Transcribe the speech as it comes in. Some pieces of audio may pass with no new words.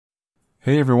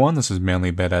Hey everyone, this is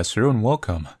Manly Badass Hero and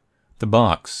welcome to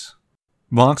Box.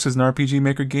 Box is an RPG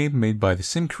Maker game made by the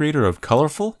same creator of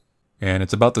Colorful, and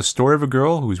it's about the story of a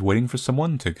girl who's waiting for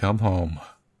someone to come home.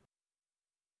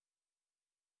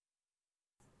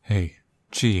 Hey,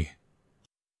 Chi.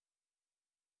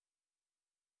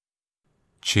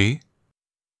 Chi?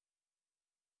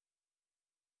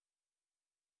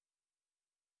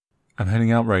 I'm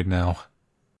heading out right now.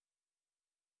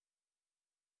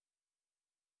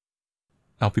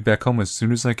 I'll be back home as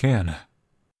soon as I can.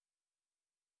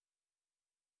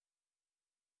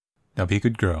 Now be a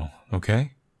good girl,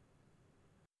 okay?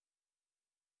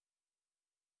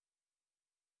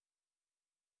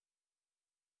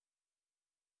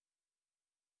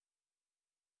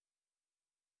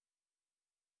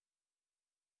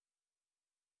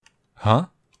 Huh?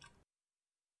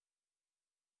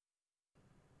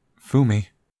 Fumi.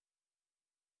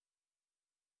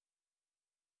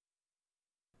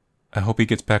 I hope he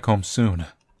gets back home soon.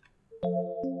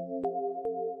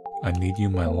 I need you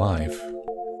in my life.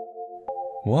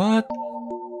 What?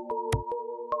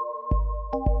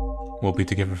 We'll be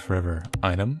together forever.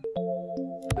 Item?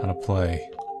 How to play.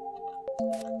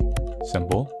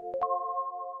 Simple.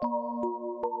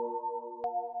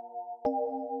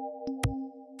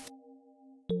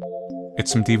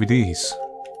 It's some DVDs.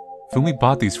 Fumi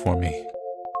bought these for me.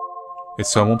 It's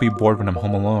so I won't be bored when I'm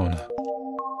home alone.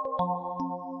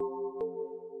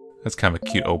 That's kind of a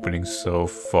cute opening so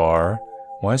far.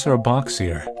 Why is there a box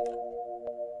here?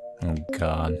 Oh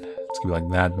god, it's gonna be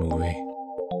like that movie.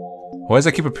 Why does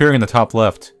that keep appearing in the top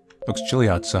left? Looks chilly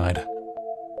outside.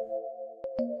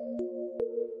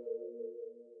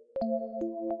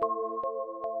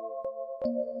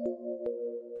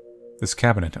 This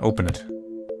cabinet, open it.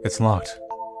 It's locked.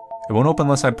 It won't open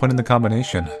unless I put in the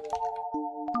combination.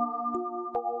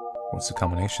 What's the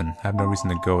combination? I have no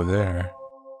reason to go there.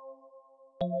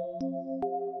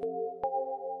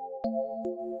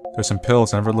 There's some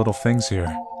pills and other little things here.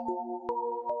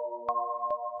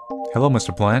 Hello,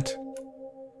 Mr. Plant.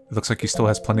 It looks like he still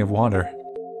has plenty of water.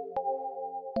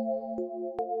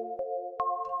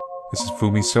 This is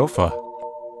Fumi's sofa.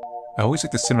 I always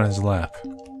like to sit on his lap.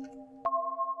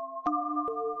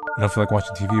 I don't feel like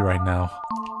watching TV right now.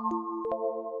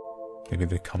 Maybe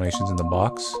the combination's in the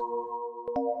box?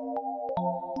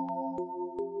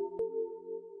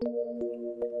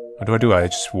 What do? I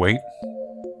just wait?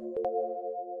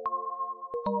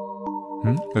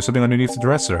 There's something underneath the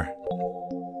dresser.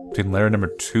 Between layer number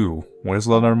 2. What is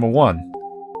layer number 1?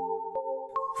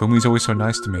 Fumi's always so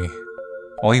nice to me.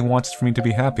 All he wants is for me to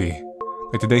be happy.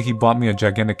 Like today he bought me a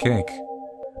gigantic cake.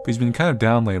 But he's been kind of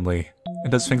down lately,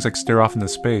 and does things like stare off into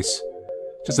space.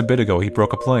 Just a bit ago he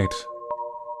broke a plate.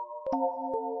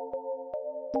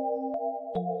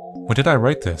 When did I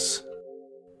write this?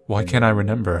 Why can't I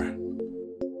remember?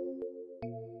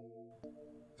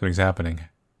 Something's happening.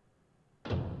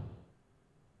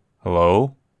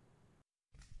 Hello?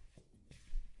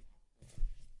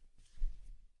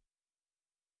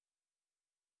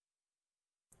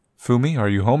 Fumi, are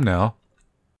you home now?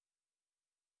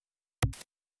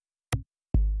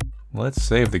 Let's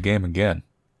save the game again.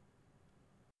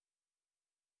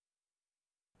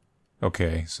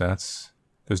 Okay, so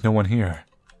there's no one here.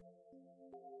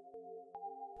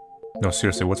 No,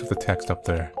 seriously, what's with the text up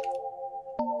there?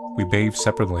 We bathe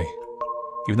separately.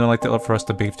 Even though I'd like to love for us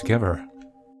to bathe together.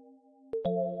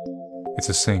 It's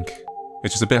a sink.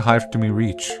 It's just a bit high for me to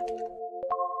reach.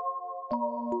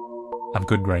 I'm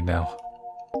good right now.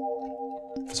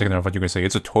 For a second there, I thought you were gonna say,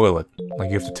 it's a toilet.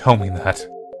 Like, you have to tell me that.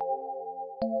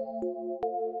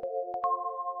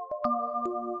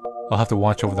 I'll have to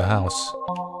watch over the house.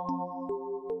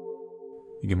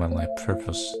 You give my life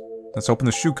purpose. Let's open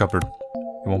the shoe cupboard.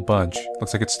 It won't budge.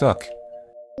 Looks like it's stuck.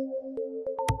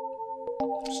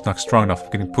 It's not strong enough. I'm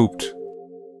getting pooped.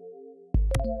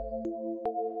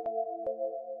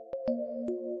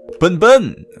 Bun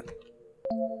Bun!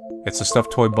 It's a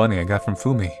stuffed toy bunny I got from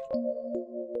Fumi.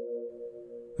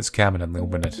 This cabinet, let me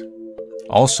open it.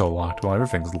 Also locked. Well,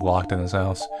 everything's locked in this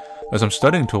house. There's some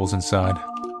studying tools inside.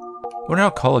 I wonder how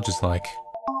college is like.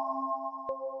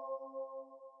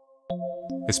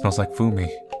 It smells like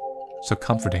Fumi. So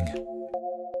comforting.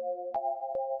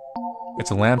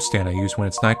 It's a lampstand I use when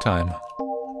it's nighttime.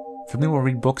 Fumi will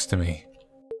read books to me.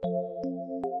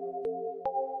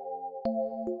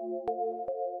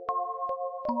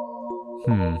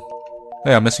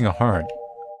 Hey, I'm missing a heart.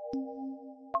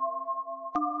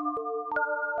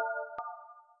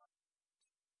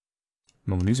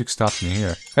 Well, the music stopped me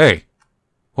here. Hey!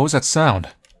 What was that sound?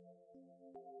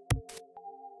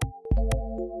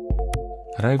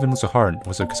 How did I even lose a heart?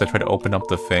 Was it because I tried to open up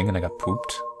the thing and I got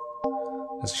pooped?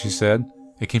 As she said,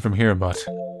 it came from here, but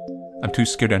I'm too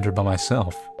scared to enter by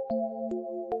myself.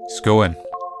 Just go in.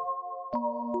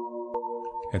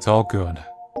 It's all good.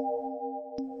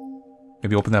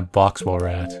 Maybe open that box while we're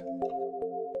at it.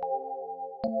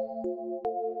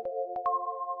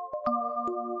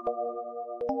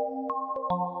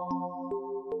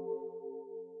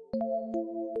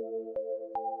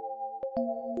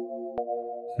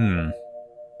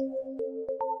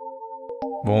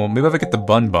 Well, maybe if I get the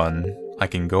bun, I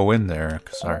can go in there,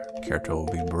 because our character will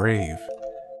be brave.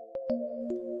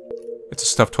 It's a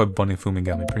stuffed toy bunny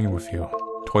Fumigami. Bring it with you.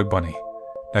 Toy bunny.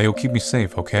 Now you'll keep me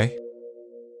safe, okay?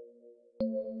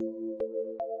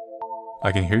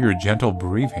 I can hear your gentle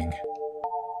breathing.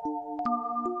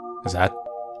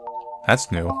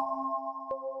 That's new.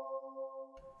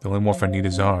 The only morph I need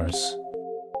is ours.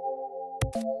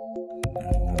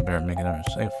 We better make another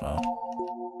safe file.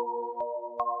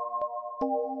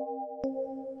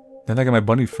 Then I got my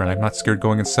bunny friend. I'm not scared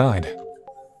going inside.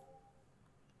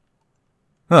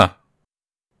 Huh.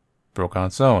 Broke on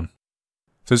its own.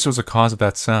 So this was the cause of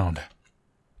that sound.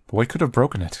 But what could have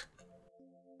broken it?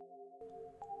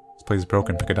 This plate is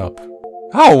broken. Pick it up.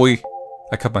 Howie!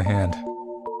 I cut my hand.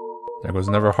 There goes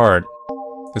another heart.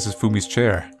 This is Fumi's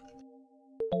chair.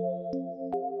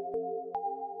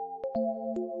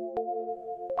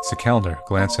 It's a calendar.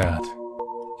 Glance at.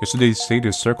 Yesterday's date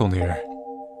is circled here.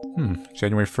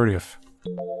 January 30th.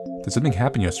 Did something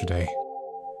happen yesterday?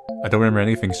 I don't remember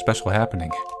anything special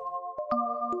happening.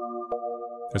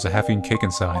 There's a half-eaten cake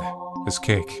inside. This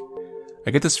cake.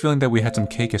 I get this feeling that we had some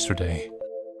cake yesterday.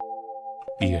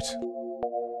 Eat it.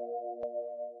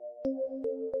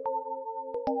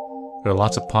 There are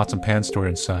lots of pots and pans stored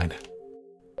inside.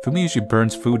 Fumi usually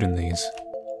burns food in these,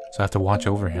 so I have to watch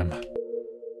over him.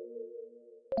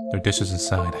 There are dishes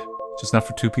inside, just not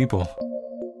for 2 people.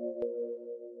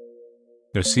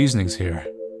 There's seasonings here.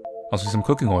 Also some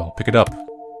cooking oil. Pick it up.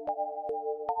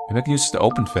 Maybe I can use this to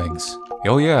open things.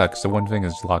 Oh yeah, because the one thing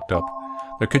is locked up.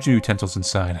 There are kitchen utensils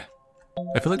inside.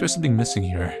 I feel like there's something missing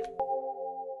here.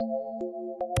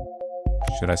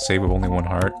 Should I save with only 1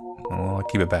 heart? Well, I'll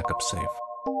keep it back up safe.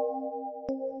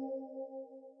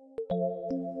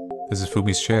 This is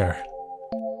Fumi's chair.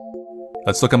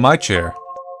 Let's look at my chair.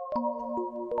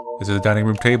 This is a dining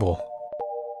room table.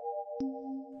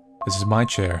 This is my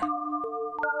chair.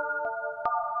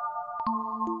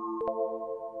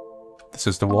 This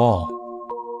is the wall.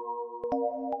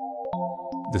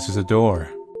 This is a door.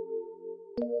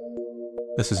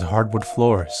 This is hardwood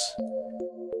floors.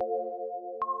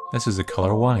 This is the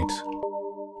color white.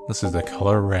 This is the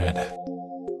color red.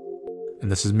 And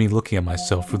this is me looking at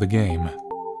myself through the game.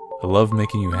 I love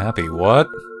making you happy. What?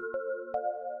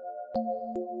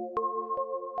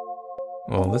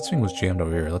 Well, this thing was jammed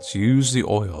over here. Let's use the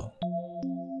oil.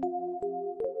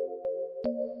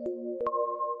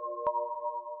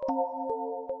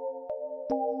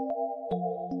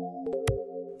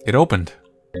 It opened.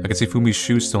 I can see Fumi's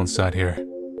shoes still inside here.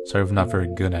 Sorry if I'm not very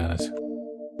good at it.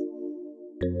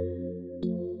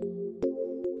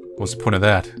 What's the point of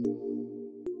that?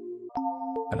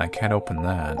 And I can't open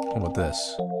that. What about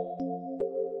this?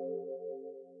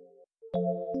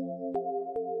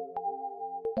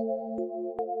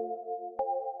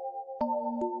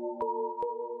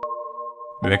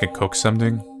 Maybe I could cook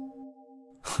something?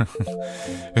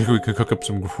 Maybe we could cook up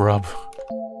some grub.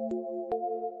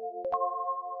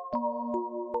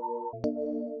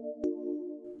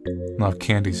 A lot of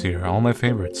candies here, all my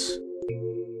favorites.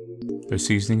 There's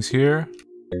seasonings here.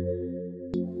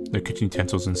 There are kitchen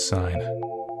utensils inside.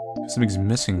 Something's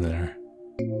missing there.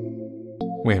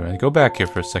 Wait a minute, go back here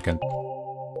for a second.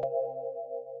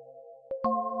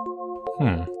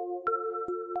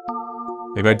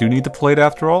 Maybe I do need the plate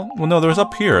after all? Well, no, there's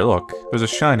up here, look. There's a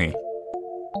shiny.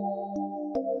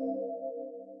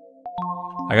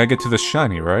 I gotta get to the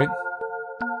shiny, right?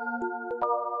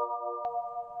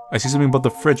 I see something above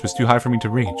the fridge, but it's too high for me to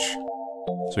reach.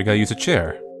 So we gotta use a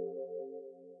chair.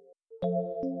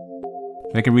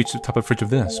 And I can reach the top of the fridge of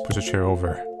this. Push the chair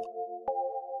over.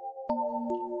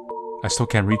 I still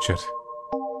can't reach it.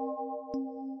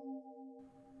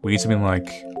 We need something like...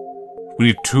 We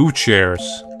need 2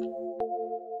 chairs.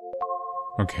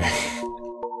 Okay.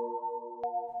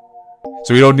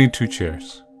 So we don't need 2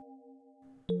 chairs.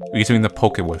 We need something to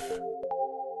poke it with.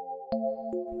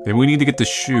 Then we need to get the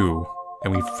shoe,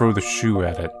 and we throw the shoe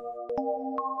at it.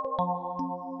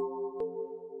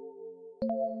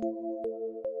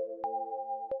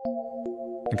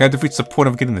 It kind of defeats the point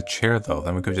of getting the chair, though.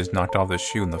 Then we could have just knocked off the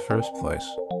shoe in the first place.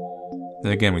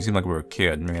 Then again, we seem like we were a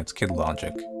kid. I mean, that's kid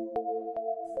logic.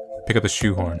 Pick up the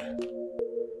shoehorn.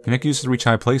 And I can use it to reach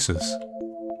high places.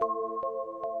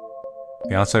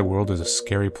 The outside world is a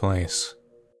scary place.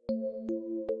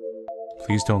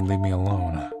 Please don't leave me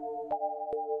alone.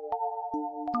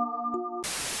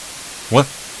 What?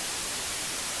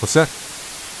 What's that?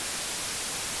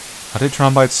 How did it turn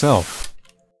on by itself?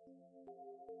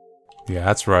 Yeah,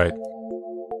 that's right.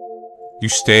 You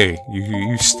stay.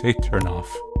 You stay turned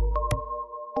off.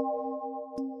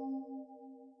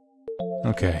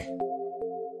 Okay.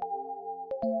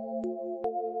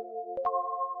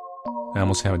 I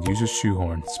almost have it. Use your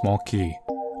shoehorn. Small key.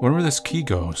 I wonder where this key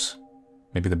goes.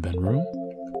 Maybe the bedroom?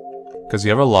 Because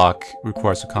the other lock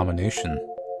requires a combination.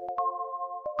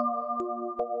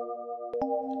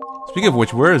 Speaking of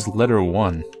which, where is letter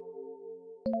 1?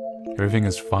 Everything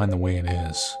is fine the way it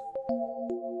is.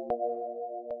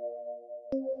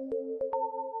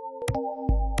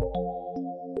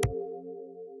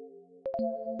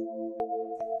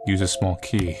 Use a small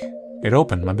key. It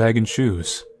opened, my bag and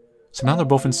shoes. Somehow they're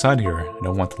both inside here. I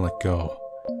don't want to let go.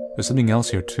 There's something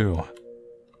else here too.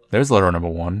 There's letter number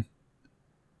 1.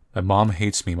 My mom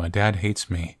hates me, my dad hates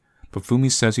me, but Fumi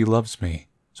says he loves me,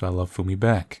 so I love Fumi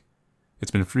back.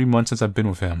 It's been 3 months since I've been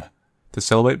with him. To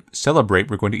celebrate,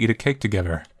 we're going to eat a cake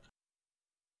together.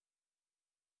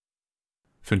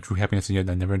 Feeling true happiness, and yet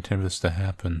I never intended this to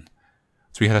happen.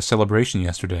 So we had a celebration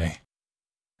yesterday.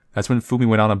 That's when Fumi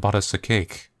went out and bought us a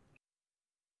cake.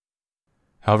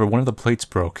 However, one of the plates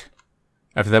broke.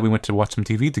 After that, we went to watch some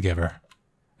TV together.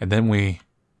 And then we...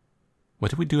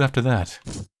 What did we do after that?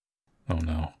 Oh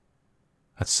no.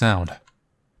 That sound.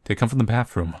 Did it come from the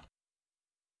bathroom?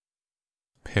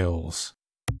 Pills.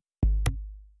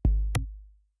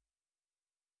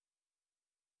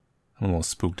 I'm a little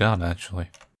spooked out, actually.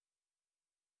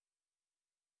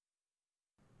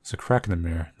 There's a crack in the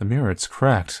mirror. The mirror, it's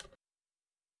cracked.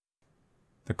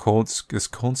 This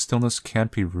cold stillness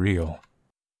can't be real.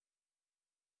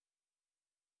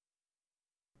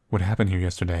 What happened here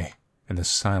yesterday? And this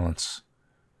silence.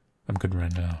 I'm good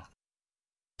right now.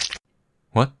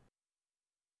 What?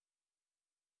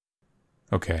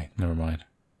 Okay, never mind.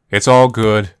 It's all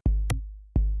good.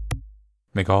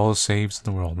 Make all the saves in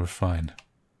the world, we're fine.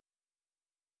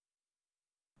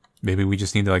 Maybe we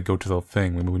just need to go to the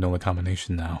thing. Maybe we know the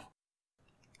combination now.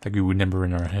 Like we would remember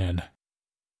in our head.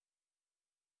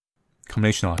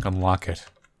 Combination lock, unlock it.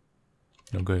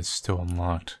 No good, it's still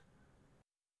unlocked.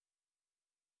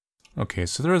 Okay,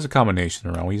 so there is a combination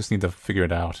around. We just need to figure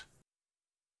it out.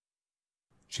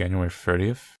 January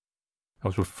 30th. I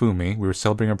was with Fumi. We were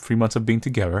celebrating our 3 months of being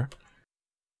together.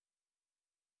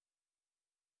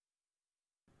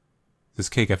 This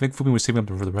cake, I think Fumi was saving up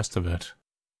for the rest of it.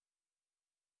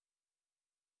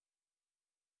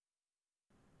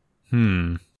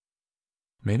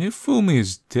 Maybe Fumi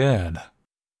is dead.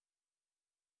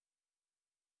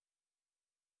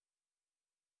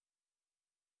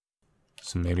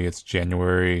 So maybe it's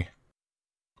January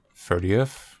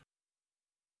 30th?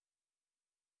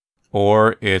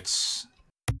 Or it's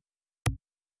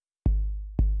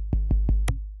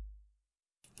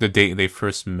the date they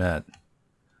first met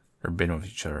or been with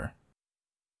each other.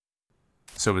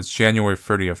 So it's January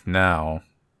 30th now.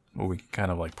 Well, we can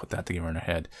kind of put that together in our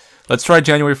head. Let's try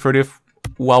January 30th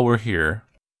while we're here.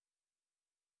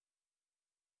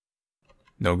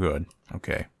 No good.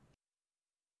 Okay.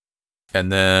 And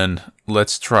then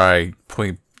let's try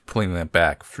pulling that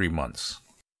back 3 months.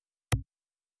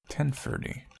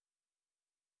 10:30.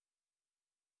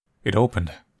 It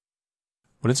opened.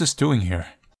 What is this doing here?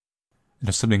 And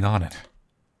there's something on it.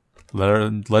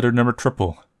 Letter number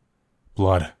 3.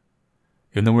 Blood.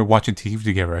 Even though we were watching TV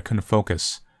together, I couldn't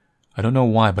focus. I don't know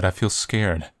why, but I feel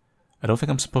scared. I don't think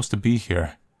I'm supposed to be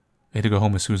here. I need to go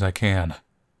home as soon as I can.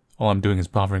 All I'm doing is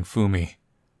bothering Fumi.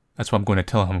 That's why I'm going to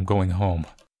tell him I'm going home.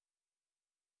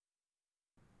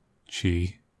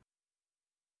 Gee.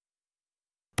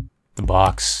 The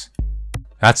box.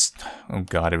 That's... Oh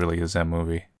god, it really is that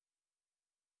movie.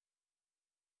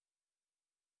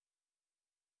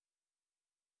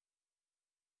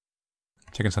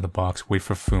 Check inside the box. Wait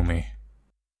for Fumi.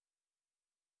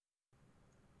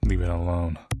 Leave it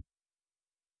alone.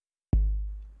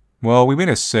 Well, we made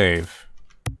a save.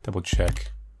 Double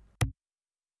check.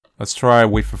 Let's try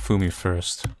wait for Fumi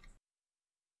first.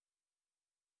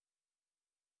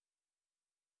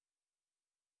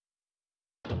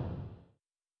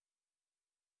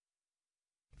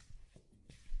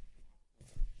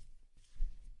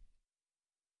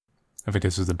 I think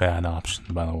this is the bad option,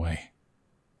 by the way.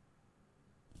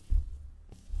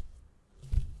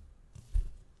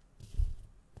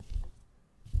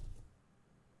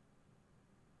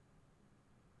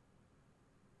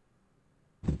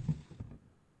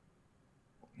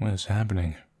 What is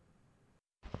happening?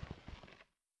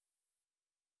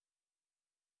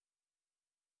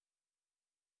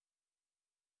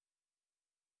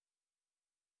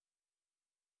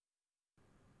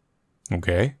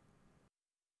 Okay.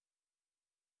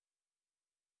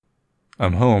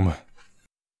 I'm home.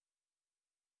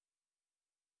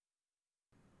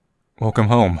 Welcome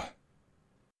home.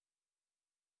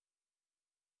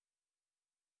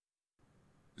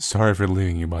 Sorry for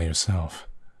leaving you by yourself.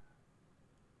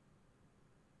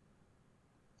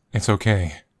 It's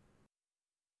okay.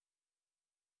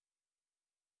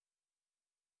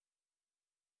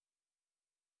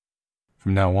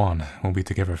 From now on, we'll be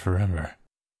together forever.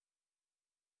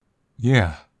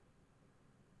 Yeah.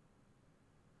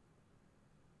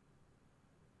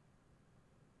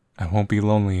 I won't be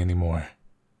lonely anymore.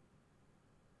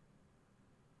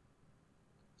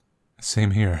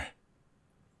 Same here.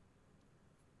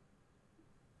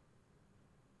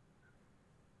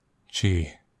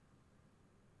 Gee.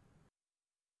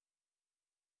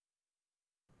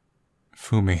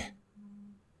 Fumi.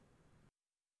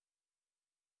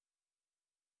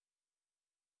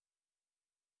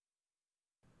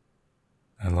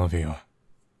 I love you.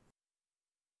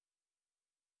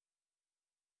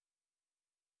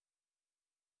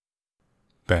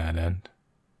 Bad end.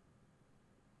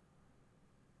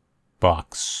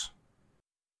 Box.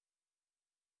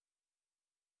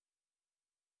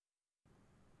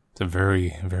 The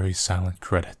very, very silent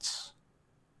credits.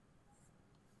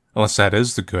 Unless that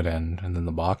is the good end, and then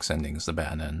the box ending is the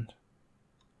bad end.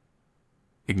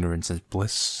 Ignorance is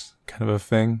bliss, kind of a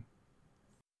thing.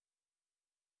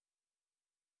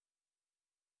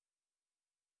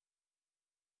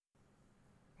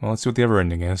 Well, let's see what the other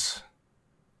ending is.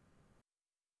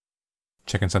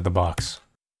 Check inside the box.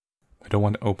 I don't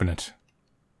want to open it.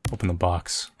 Open the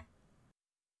box.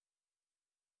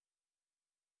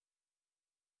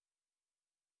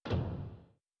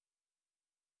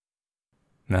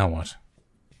 Now what?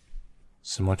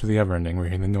 Similar to the other ending, we're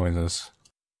hearing the noises.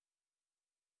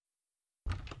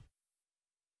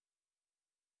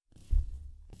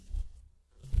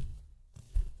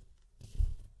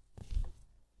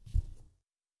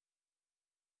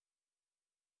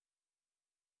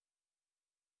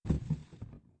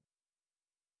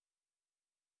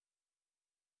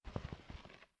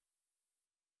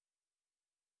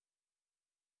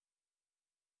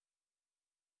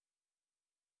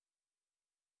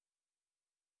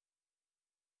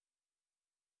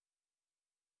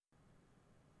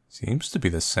 Seems to be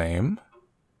the same.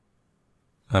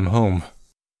 I'm home.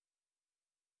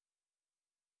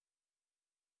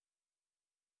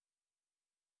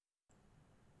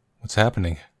 What's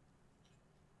happening?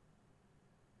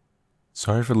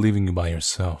 Sorry for leaving you by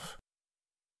yourself.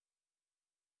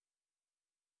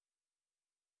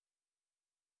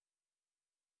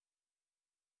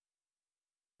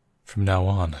 From now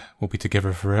on, we'll be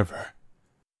together forever.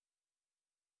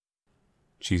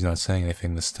 She's not saying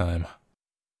anything this time.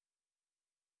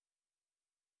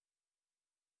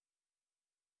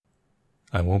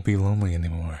 I won't be lonely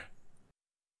anymore.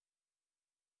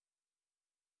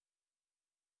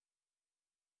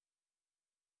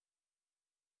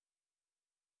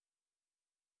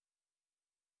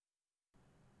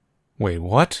 Wait,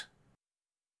 what?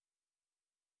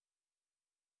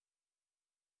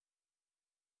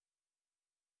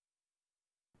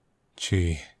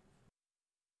 Gee.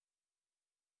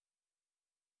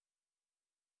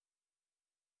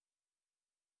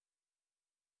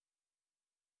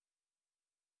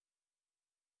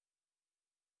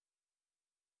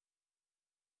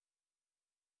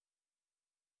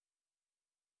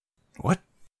 What?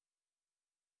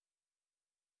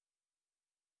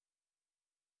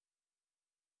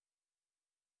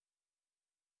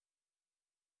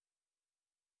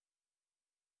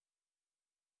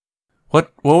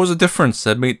 What was the difference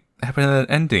that made happen in that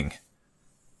ending?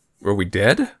 Were we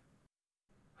dead?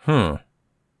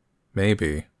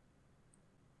 Maybe.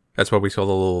 That's why we saw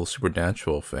the little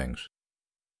supernatural things.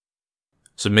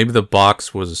 So maybe the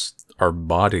box was our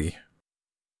body.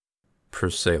 Per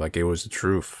se, like it was the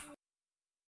truth.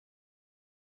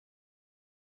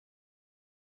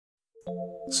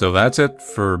 So that's it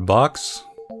for Box.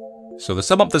 So to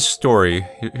sum up this story,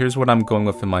 here's what I'm going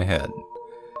with in my head.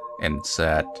 And it's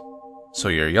that, so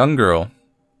you're a young girl,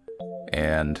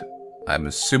 and I'm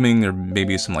assuming there may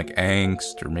be some like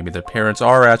angst, or maybe their parents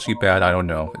are actually bad, I don't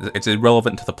know. It's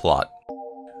irrelevant to the plot.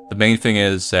 The main thing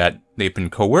is that they've been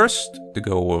coerced to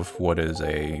go with what is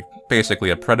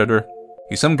basically a predator.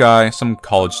 He's some guy, some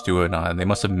college student, and they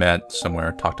must have met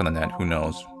somewhere, talked on the net, who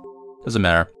knows. Doesn't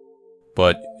matter.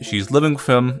 But she's living with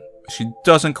him. She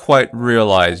doesn't quite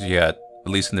realize yet,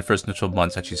 at least in the first initial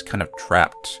months, that she's kind of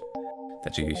trapped.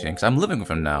 That she thinks, I'm living with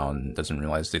him now, and doesn't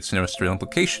realize the sinister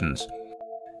implications.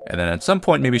 And then at some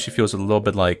point, maybe she feels a little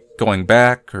bit like going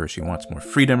back, or she wants more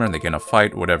freedom, or they get in a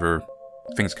fight, whatever.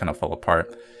 things kind of fall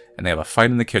apart. And they have a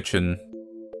fight in the kitchen.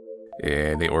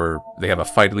 They have a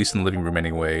fight at least in the living room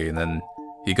anyway. And then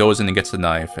he goes in and gets the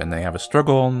knife, and they have a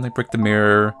struggle, and they break the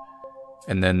mirror.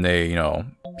 And then they,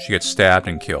 she gets stabbed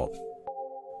and killed.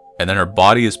 And then her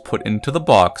body is put into the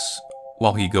box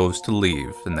while he goes to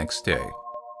leave the next day.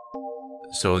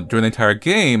 So during the entire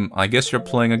game, I guess you're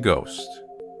playing a ghost.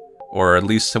 Or at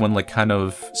least someone like kind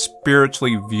of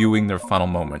spiritually viewing their final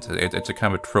moments. It's a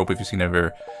kind of a trope if you've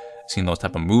ever seen those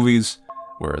type of movies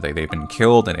where they've been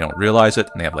killed and they don't realize it,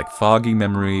 and they have like foggy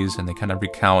memories, and they kind of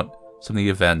recount some of the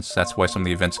events. That's why some of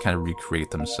the events kind of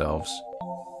recreate themselves.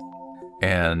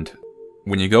 And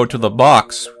when you go to the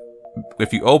box,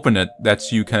 if you open it,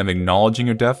 that's you kind of acknowledging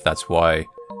your death. That's why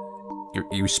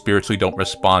you spiritually don't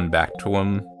respond back to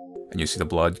him, and you see the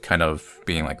blood kind of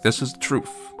being like, this is the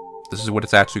truth. This is what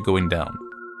it's actually going down.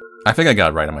 I think I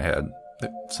got it right in my head.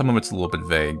 Some of it's a little bit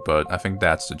vague, but I think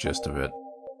that's the gist of it.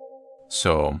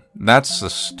 So, that's the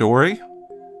story.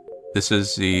 This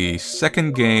is the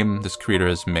second game this creator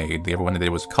has made. The other one they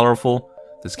did was Colorful.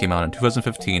 This came out in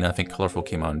 2015. I think Colorful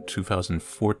came out in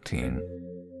 2014.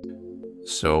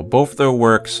 So, both their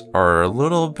works are a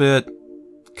little bit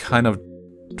kind of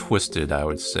twisted, I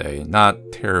would say. Not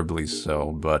terribly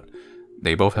so, but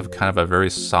they both have kind of a very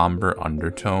somber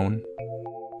undertone.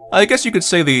 I guess you could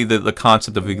say the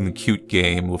concept of being the cute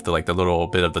game with the little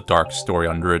bit of the dark story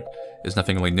under it is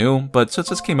nothing really new, but since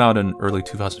this came out in early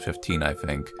 2015, I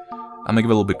think, I'm gonna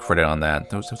give it a little bit of credit on that.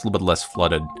 It was a little bit less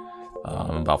flooded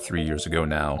about 3 years ago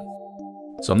now.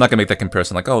 So I'm not gonna make that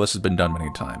comparison like, oh, this has been done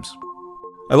many times.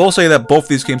 I will say that both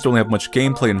these games don't have much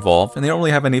gameplay involved, and they don't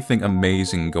really have anything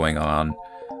amazing going on.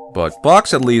 But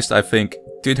Box, at least, I think,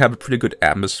 did have a pretty good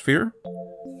atmosphere.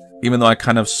 Even though I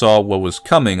kind of saw what was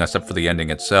coming, except for the ending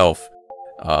itself,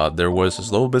 there was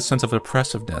this little bit sense of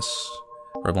oppressiveness.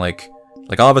 Where I'm like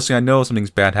obviously I know something's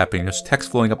bad happening, there's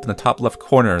text flowing up in the top left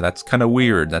corner, that's kind of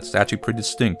weird, that's actually pretty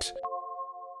distinct.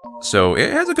 So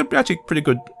it has actually pretty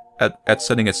good at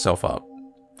setting itself up.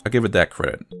 I'll give it that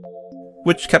credit.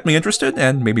 Which kept me interested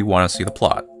and made me want to see the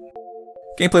plot.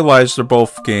 Gameplay-wise,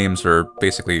 both games are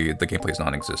basically, the gameplay is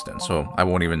non-existent, so I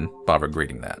won't even bother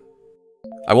grading that.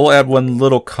 I will add one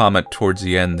little comment towards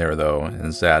the end there, though,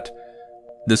 is that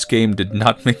this game did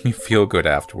not make me feel good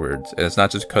afterwards, and it's not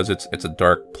just because it's a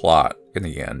dark plot in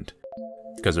the end.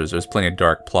 Because there's plenty of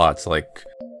dark plots, like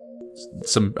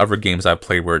some other games I've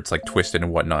played where it's like twisted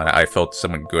and whatnot. I felt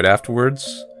somewhat good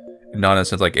afterwards. Not in a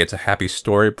sense like it's a happy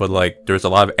story, but like there's a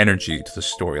lot of energy to the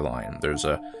storyline. There's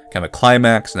a kind of a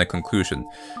climax and a conclusion.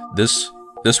 This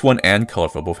one and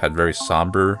Colorful both had very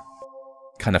somber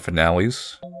kind of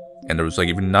finales. And there was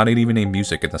like not even any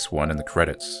music in this one in the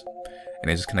credits.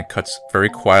 And it just kind of cuts very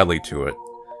quietly to it.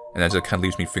 And that just kind of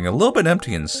leaves me feeling a little bit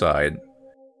empty inside.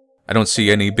 I don't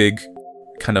see any big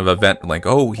kind of event like,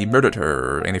 oh, he murdered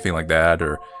her, or anything like that,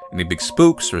 or any big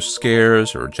spooks, or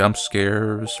scares, or jump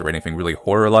scares, or anything really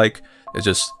horror-like. It's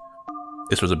just,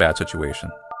 this was a bad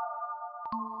situation.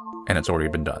 And it's already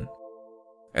been done.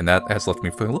 And that has left me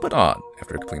feeling a little bit odd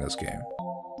after completing this game.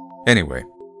 Anyway,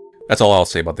 that's all I'll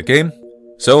say about the game.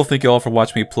 So, thank you all for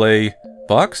watching me play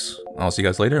Box. I'll see you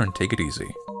guys later, and take it easy.